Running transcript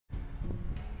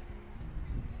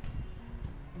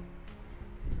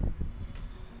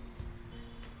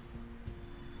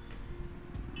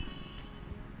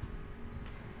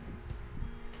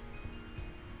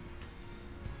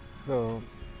So,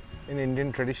 in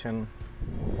Indian tradition,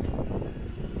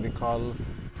 we call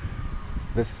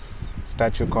this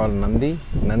statue called Nandi.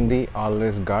 Nandi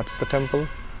always guards the temple,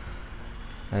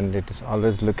 and it is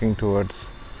always looking towards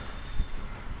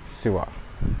Siva.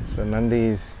 So Nandi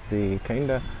is the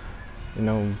kind of,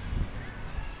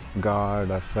 guard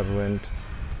or servant,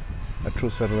 a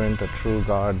true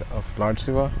guard of Lord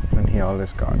Siva, and he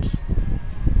always guards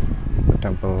the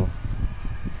temple.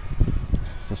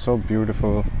 This is a so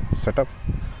beautiful setup.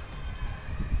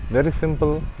 Very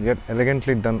simple yet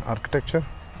elegantly done architecture.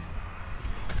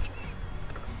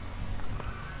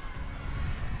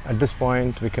 At this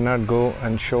point we cannot go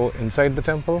and show inside the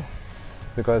temple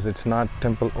because it's not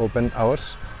temple open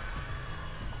hours.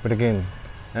 But again,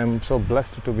 I'm so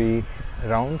blessed to be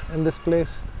around in this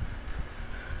place,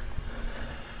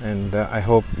 and I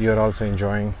hope you're also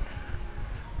enjoying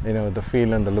the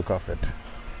feel and the look of it.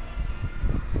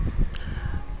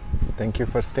 Thank you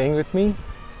for staying with me.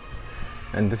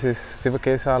 And this is Siva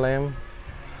Kesavalayam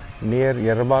near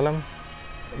Yerrabalam,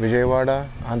 Vijayawada,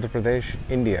 Andhra Pradesh,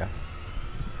 India.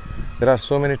 There are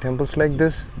so many temples like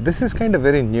this. This is kind of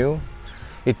very new.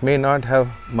 It may not have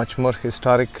much more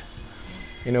historic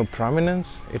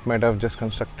prominence. It might have just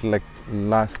constructed like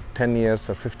last 10 years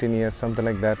or 15 years, something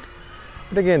like that.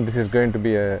 But again, this is going to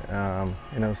be a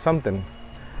something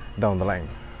down the line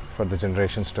for the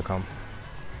generations to come.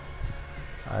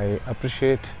 I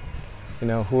appreciate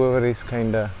whoever is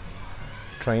kind of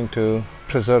trying to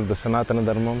preserve the Sanatana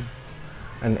Dharmam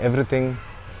and everything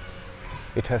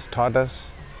it has taught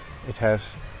us. It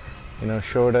has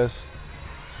showed us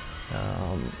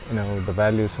the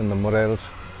values and the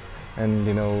morals, and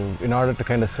in order to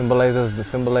kind of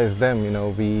symbolize them,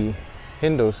 we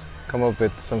Hindus come up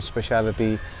with some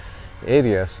specialty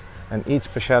areas, and each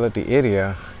specialty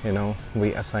area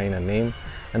we assign a name,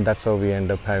 and that's how we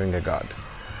end up having a god.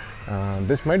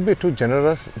 This might be too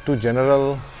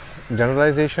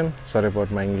generalization, sorry about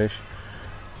my English,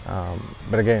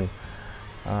 but again,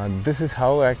 this is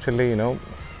how actually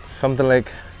something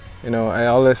like I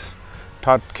always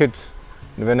taught kids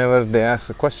whenever they ask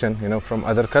a question from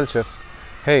other cultures,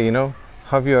 hey,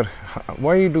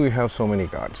 why do you have so many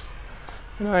gods?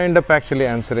 I end up actually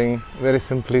answering very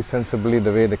simply, sensibly,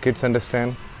 the way the kids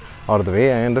understand or the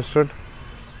way I understood.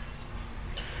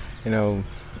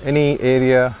 Any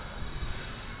area,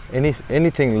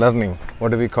 anything learning,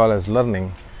 what do we call as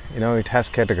learning, it has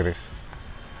categories.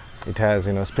 It has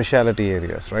specialty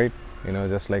areas, right?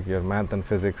 Just like your math and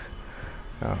physics,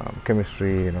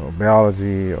 chemistry,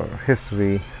 biology or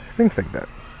history, things like that.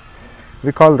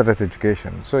 We call that as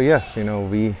education. So yes,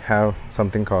 we have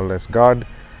something called as God,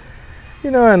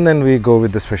 and then we go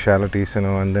with the specialities,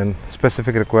 and then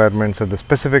specific requirements at the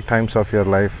specific times of your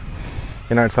life.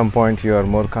 At some point you are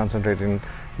more concentrating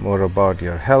more about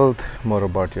your health, more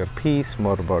about your peace,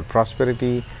 more about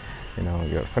prosperity,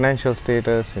 your financial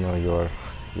status, your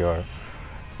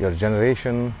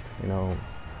generation,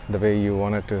 the way you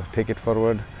wanted to take it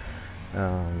forward,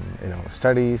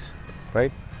 studies,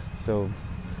 right? So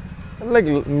like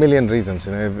a million reasons,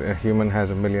 a human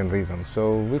has a million reasons.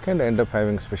 So we kind of end up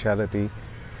having specialty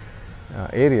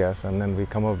areas, and then we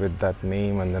come up with that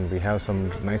name, and then we have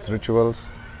some nice rituals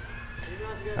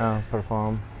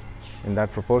perform in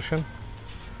that proportion,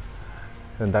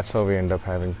 and that's how we end up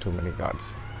having too many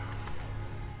gods.